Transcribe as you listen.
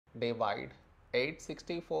divide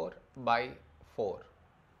 864 by 4.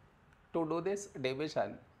 To do this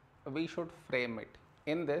division, we should frame it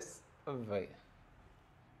in this way.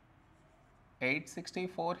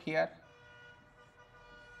 864 here,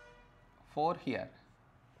 4 here.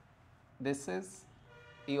 This is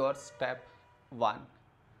your step 1.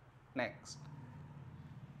 Next,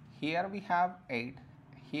 here we have 8,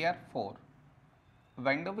 here 4.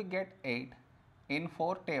 When do we get 8? In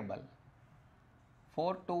 4 table,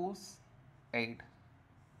 4 2's 8.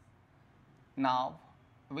 Now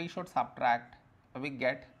we should subtract, we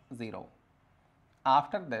get 0.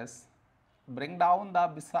 After this, bring down the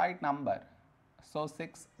beside number, so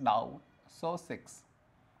 6 down, so 6.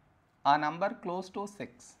 A number close to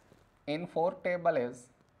 6 in 4 table is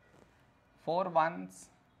 4 1's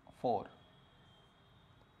 4.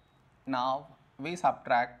 Now we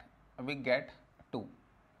subtract, we get 2.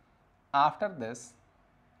 After this,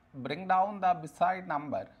 bring down the beside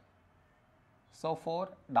number, so 4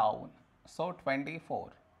 down, so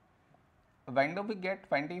 24. When do we get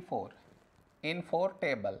 24? In 4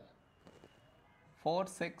 table, 4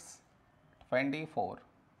 6 24.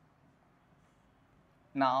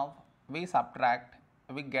 Now we subtract,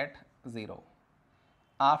 we get 0.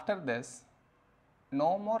 After this,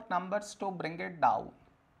 no more numbers to bring it down,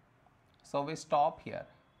 so we stop here.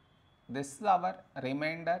 This is our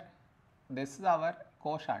remainder, this is our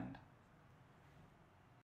quotient.